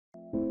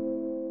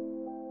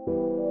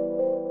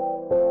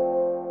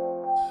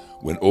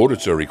When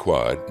audits are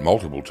required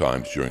multiple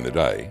times during the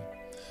day,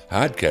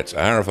 Hardcat's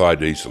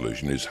RFID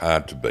solution is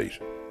hard to beat.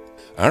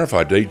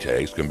 RFID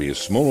tags can be as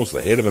small as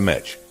the head of a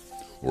match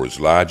or as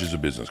large as a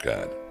business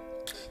card.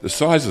 The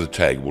size of the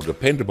tag will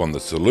depend upon the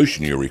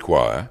solution you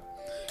require,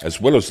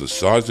 as well as the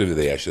size of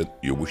the asset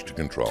you wish to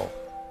control.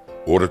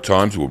 Audit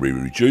times will be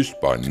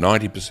reduced by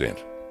 90%.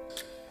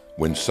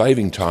 When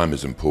saving time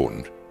is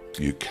important,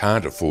 you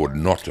can't afford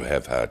not to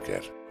have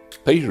Hardcat.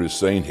 Peter is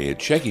seen here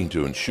checking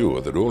to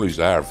ensure that all his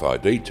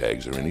RFID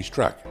tags are in his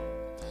truck.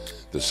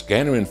 The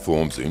scanner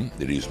informs him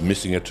that he is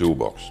missing a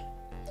toolbox.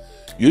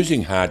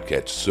 Using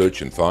Hardcat's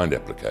search and find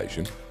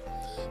application,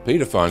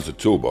 Peter finds the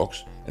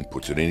toolbox and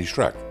puts it in his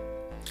truck.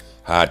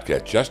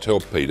 Hardcat just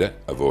helped Peter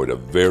avoid a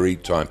very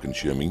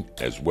time-consuming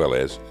as well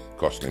as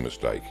costly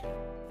mistake.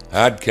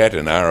 Hardcat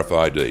and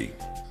RFID.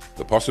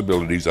 The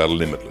possibilities are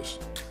limitless.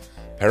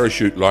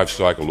 Parachute life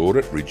cycle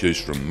audit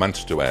reduced from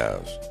months to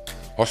hours.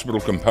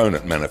 Hospital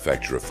component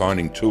manufacturer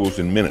finding tools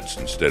in minutes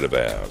instead of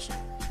hours.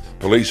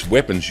 Police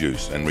weapons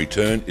use and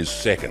return is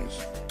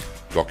seconds.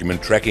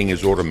 Document tracking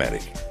is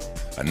automatic.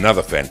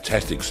 Another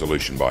fantastic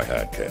solution by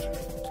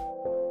Hardcat.